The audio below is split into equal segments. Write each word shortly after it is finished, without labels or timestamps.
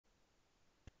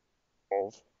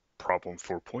solve problem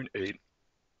 4.8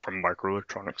 from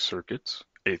Microelectronic Circuits,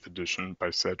 8th edition by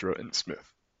Sedra and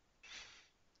Smith.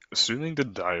 Assuming the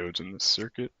diodes in the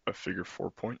circuit of figure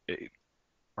 4.8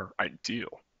 are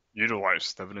ideal,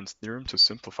 utilize Thevenin's theorem to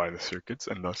simplify the circuits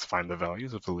and thus find the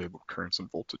values of the labeled currents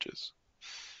and voltages.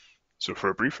 So for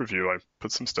a brief review, I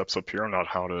put some steps up here on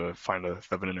how to find a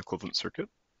Thevenin equivalent circuit.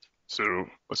 So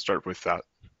let's start with that.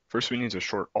 First, we need to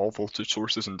short all voltage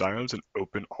sources and diodes and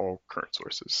open all current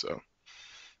sources. So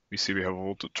we see we have a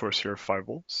voltage source here of 5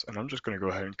 volts, and I'm just going to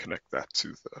go ahead and connect that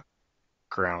to the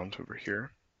ground over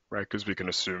here, right? Because we can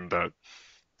assume that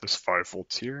this 5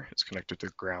 volts here is connected to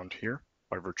ground here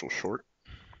by virtual short.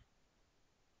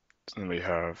 And then we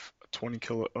have a 20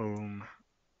 kilo ohm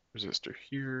resistor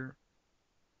here.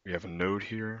 We have a node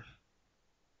here.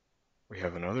 We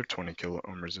have another 20 kilo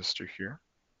ohm resistor here.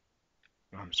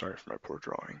 I'm sorry for my poor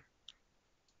drawing.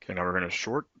 Okay, now we're going to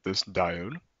short this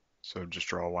diode. So just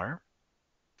draw a wire.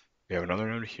 We have another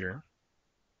node here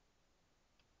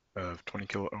of 20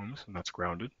 kilo ohms, and that's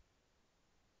grounded.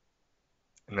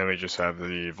 And then we just have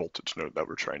the voltage node that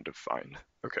we're trying to find.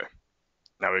 Okay,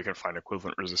 now we can find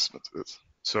equivalent resistances.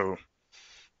 So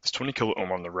this 20 kilo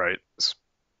ohm on the right is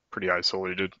pretty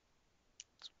isolated.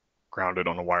 It's grounded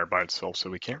on a wire by itself, so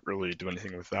we can't really do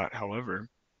anything with that. However,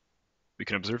 we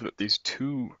can observe that these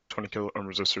two 20 kilo ohm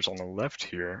resistors on the left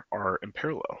here are in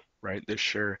parallel, right? They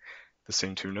share the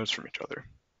same two nodes from each other.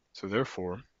 So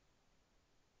therefore,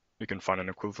 we can find an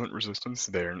equivalent resistance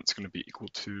there, and it's going to be equal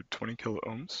to 20 kilo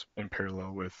ohms in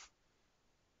parallel with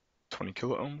 20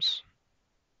 kilo ohms,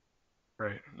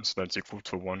 right? And so that's equal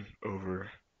to 1 over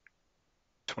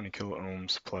 20 kilo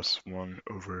ohms plus 1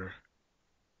 over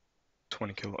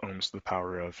 20 kilo ohms to the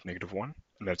power of -1,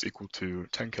 and that's equal to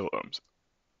 10 kilo ohms.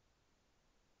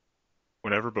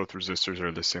 Whenever both resistors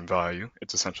are the same value,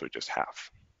 it's essentially just half.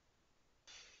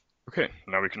 Okay,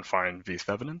 now we can find V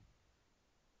Thevenin.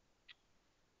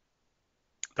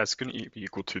 That's going to be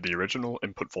equal to the original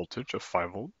input voltage of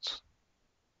 5 volts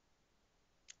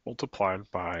multiplied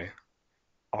by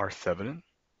R Thevenin,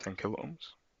 10 kilo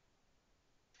ohms,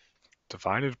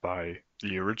 divided by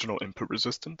the original input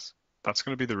resistance. That's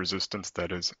going to be the resistance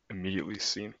that is immediately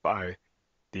seen by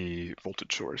the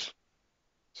voltage source.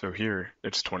 So here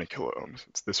it's 20 kilo ohms.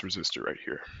 It's this resistor right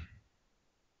here.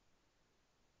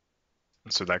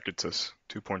 And so that gets us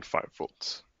 2.5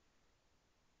 volts.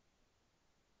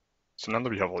 So now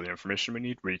that we have all the information we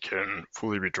need, we can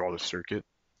fully redraw the circuit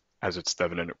as its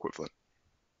Thevenin equivalent.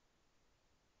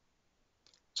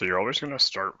 So you're always going to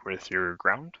start with your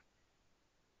ground,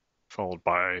 followed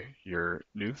by your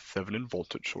new Thevenin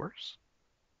voltage source,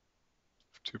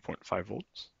 2.5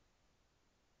 volts,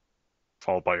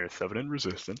 followed by your Thevenin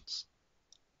resistance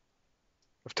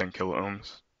of 10 kilo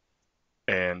ohms,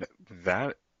 and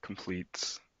that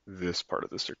completes this part of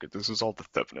the circuit. This is all the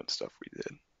Thevenin stuff we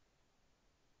did.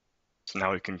 So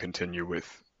now we can continue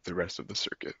with the rest of the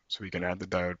circuit. So we can add the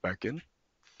diode back in,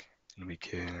 and we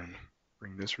can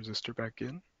bring this resistor back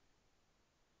in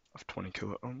of 20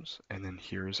 kilo ohms, and then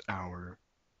here's our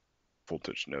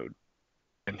voltage node,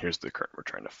 and here's the current we're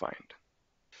trying to find.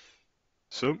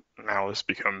 So now this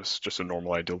becomes just a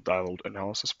normal ideal diode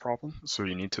analysis problem. So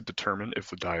you need to determine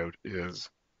if the diode is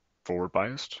forward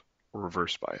biased or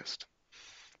reverse biased.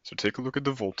 So take a look at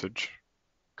the voltage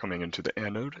coming into the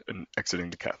anode and exiting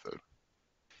the cathode.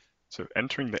 So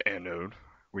entering the anode,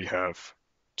 we have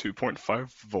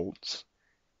 2.5 volts,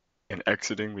 and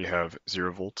exiting we have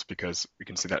 0 volts because we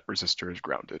can see that resistor is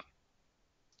grounded,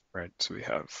 right? So we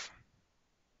have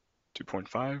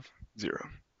 2.5, 0,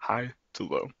 high to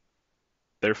low.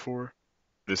 Therefore,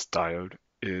 this diode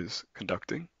is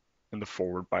conducting in the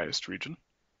forward biased region,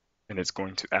 and it's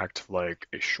going to act like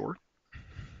a short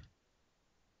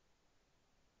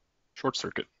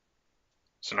circuit.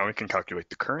 So now we can calculate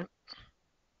the current.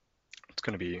 It's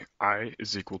going to be I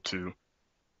is equal to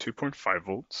 2.5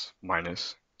 volts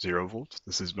minus 0 volts.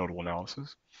 This is nodal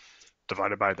analysis,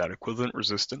 divided by that equivalent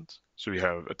resistance. So we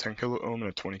have a 10 kilo ohm and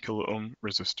a 20 kilo ohm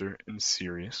resistor in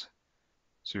series.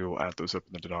 So we will add those up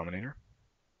in the denominator.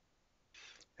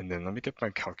 And then let me get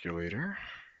my calculator.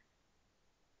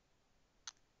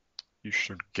 You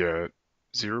should get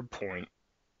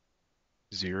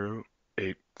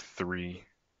 0.083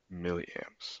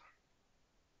 milliamps.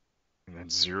 And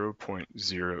that's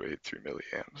 0.083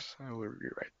 milliamps. I will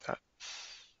rewrite that.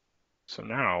 So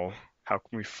now, how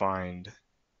can we find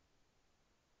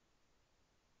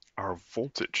our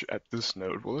voltage at this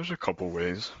node? Well, there's a couple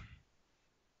ways.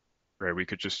 Right, we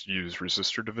could just use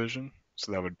resistor division.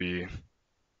 So that would be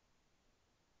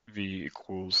V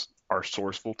equals our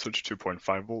source voltage,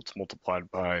 2.5 volts,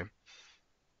 multiplied by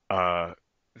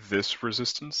This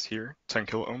resistance here, 10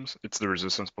 kilo ohms, it's the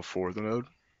resistance before the node,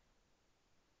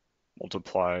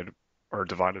 multiplied, or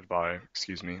divided by,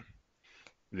 excuse me,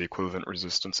 the equivalent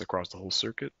resistance across the whole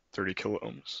circuit, 30 kilo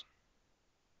ohms.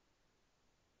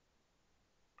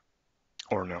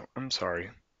 Or no, I'm sorry,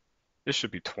 it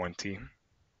should be 20.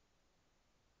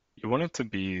 You want it to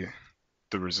be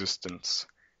the resistance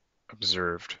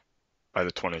observed by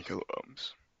the 20 kilo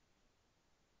ohms.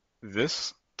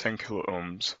 This 10 kilo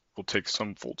ohms will take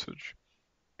some voltage,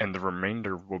 and the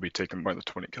remainder will be taken by the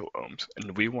 20 kilo ohms,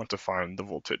 and we want to find the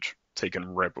voltage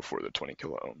taken right before the 20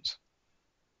 kilo ohms.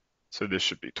 So this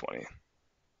should be 20.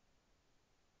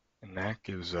 And that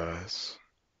gives us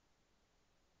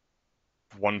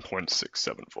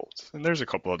 1.67 volts. And there's a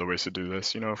couple other ways to do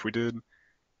this. If we did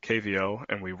KVL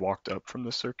and we walked up from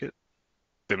the circuit,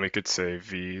 then we could say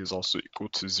V is also equal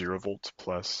to 0 volts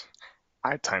plus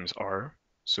I times R.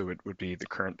 So it would be the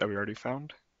current that we already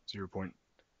found, 0.083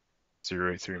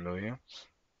 milliamps,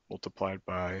 multiplied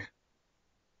by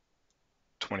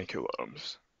 20 kilo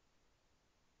ohms.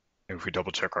 And if we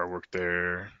double check our work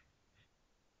there,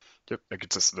 yep, that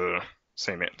gets us the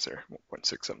same answer,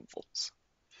 1.67 volts.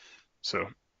 So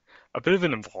a bit of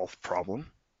an involved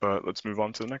problem, but let's move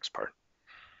on to the next part.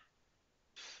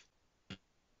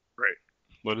 Right,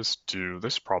 let us do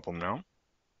this problem now,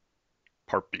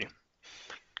 part B.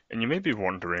 And you may be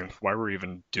wondering why we're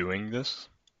even doing this.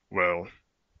 Well,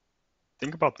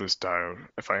 think about this diode.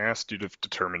 If I asked you to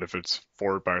determine if it's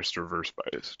forward biased or reverse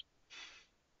biased,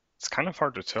 it's kind of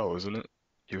hard to tell, isn't it?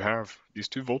 You have these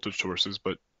two voltage sources,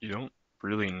 but you don't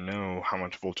really know how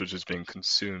much voltage is being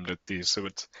consumed at these, so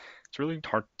it's really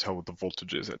hard to tell what the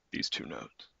voltage is at these two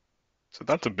nodes. So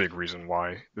that's a big reason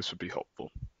why this would be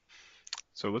helpful.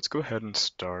 So let's go ahead and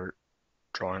start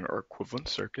drawing our equivalent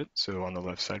circuit. So on the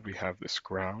left side we have this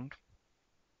ground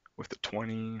with the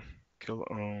 20 kilo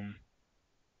ohm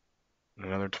and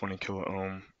another 20 kilo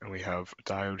ohm, and we have a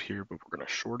diode here, but we're going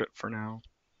to short it for now.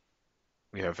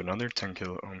 We have another 10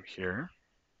 kilo ohm here,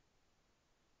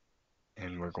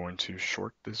 and we're going to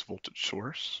short this voltage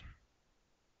source.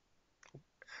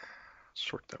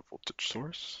 Short that voltage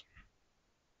source.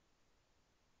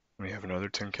 We have another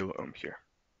 10 kilo ohm here.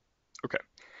 Okay,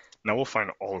 now we'll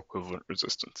find all equivalent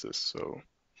resistances. So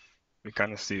we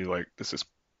kind of see like this is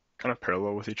kind of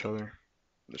parallel with each other.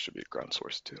 This should be a ground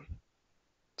source too.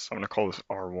 So I'm going to call this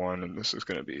R1, and this is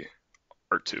going to be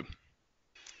R2.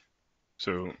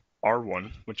 So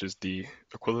R1, which is the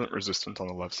equivalent resistance on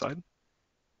the left side,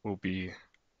 will be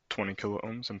 20 kilo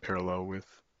ohms in parallel with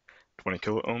 20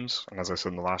 kilo ohms. And as I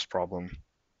said in the last problem,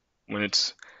 when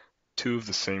it's two of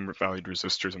the same valued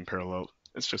resistors in parallel,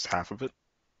 it's just half of it.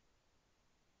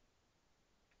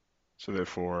 So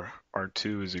therefore,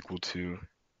 R2 is equal to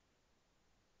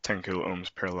 10 kilo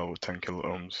ohms parallel with 10 kilo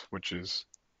ohms, which is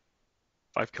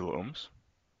 5 kilo ohms.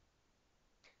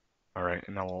 All right,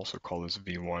 and I'll also call this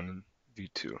V1 and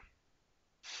V2.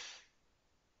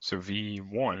 So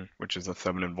V1, which is the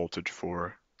Thevenin voltage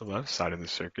for the left side of the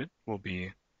circuit, will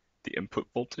be the input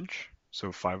voltage,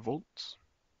 so 5 volts,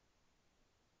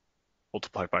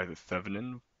 multiplied by the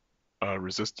Thevenin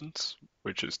resistance,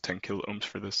 which is 10 kilo ohms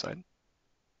for this side,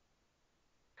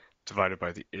 divided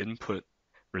by the input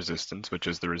resistance, which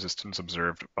is the resistance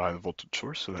observed by the voltage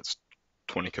source, so that's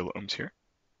 20 kilo ohms here.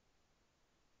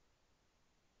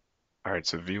 All right,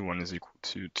 so V1 is equal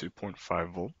to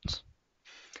 2.5 volts,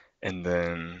 and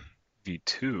then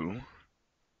V2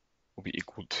 will be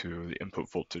equal to the input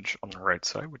voltage on the right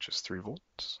side, which is 3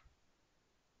 volts,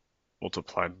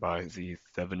 multiplied by the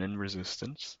Thevenin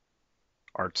resistance,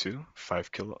 R2,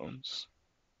 5 kilo ohms,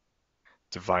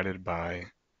 divided by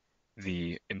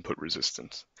the input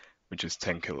resistance, which is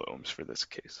 10 kilo ohms for this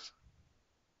case.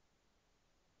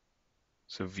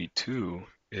 So V2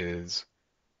 is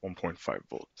 1.5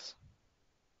 volts.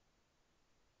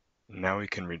 Now we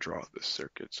can redraw this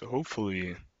circuit. So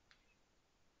hopefully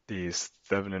these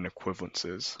Thevenin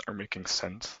equivalences are making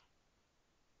sense.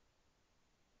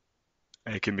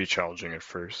 And it can be challenging at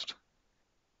first,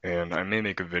 and I may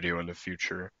make a video in the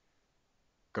future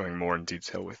going more in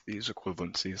detail with these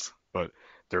equivalencies, but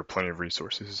there are plenty of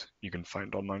resources you can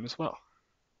find online as well.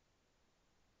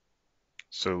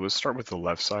 So let's start with the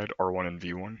left side, R1 and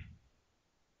V1.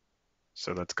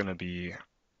 So that's going to be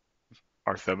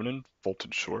our Thevenin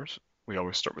voltage source. We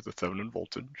always start with the Thevenin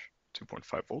voltage,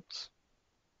 2.5 volts.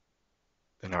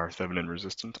 Then our Thevenin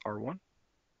resistance, R1.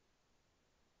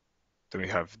 Then we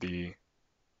have the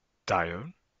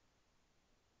diode.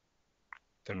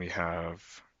 Then we have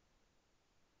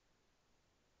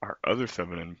our other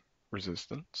Thevenin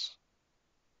resistance,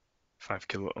 5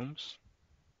 kilo ohms.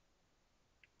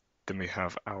 Then we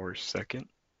have our second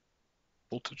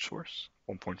voltage source,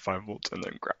 1.5 volts, and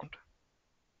then ground.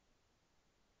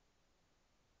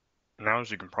 Now,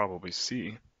 as you can probably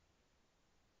see,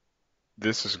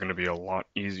 this is going to be a lot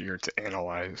easier to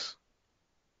analyze.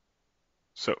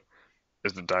 So,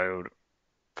 is the diode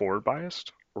forward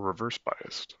biased or reverse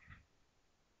biased?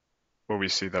 Well, we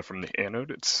see that from the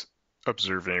anode, it's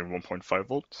observing 1.5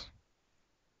 volts.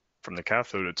 From the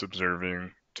cathode, it's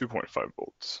observing 2.5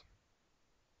 volts.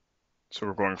 So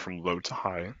we're going from low to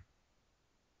high.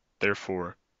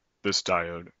 Therefore, this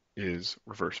diode is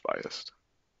reverse biased,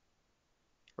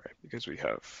 right? Because we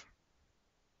have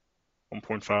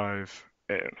 1.5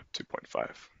 and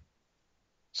 2.5.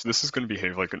 So this is going to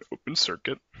behave like an open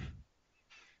circuit.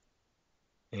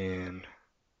 And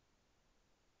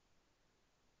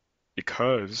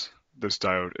because this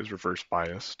diode is reverse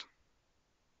biased,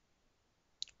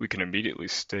 we can immediately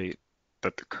state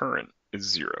that the current is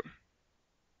 0.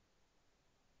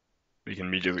 We can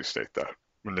immediately state that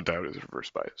when the diode is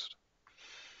reverse biased.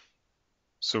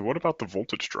 So what about the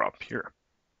voltage drop here?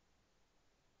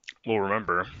 Well,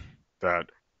 remember that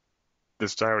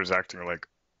this diode is acting like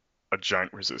a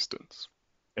giant resistance.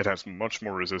 It has much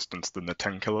more resistance than the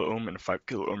 10 kilo ohm and 5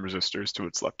 kilo ohm resistors to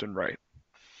its left and right.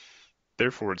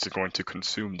 Therefore, it's going to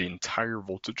consume the entire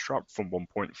voltage drop from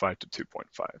 1.5 to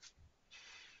 2.5.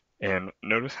 And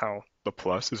notice how the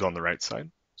plus is on the right side.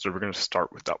 So we're going to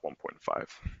start with that 1.5.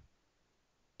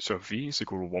 So V is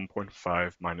equal to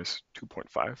 1.5 minus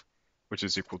 2.5, which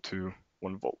is equal to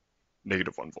 1 volt,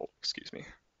 negative 1 volt, excuse me.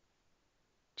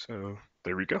 So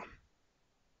there we go.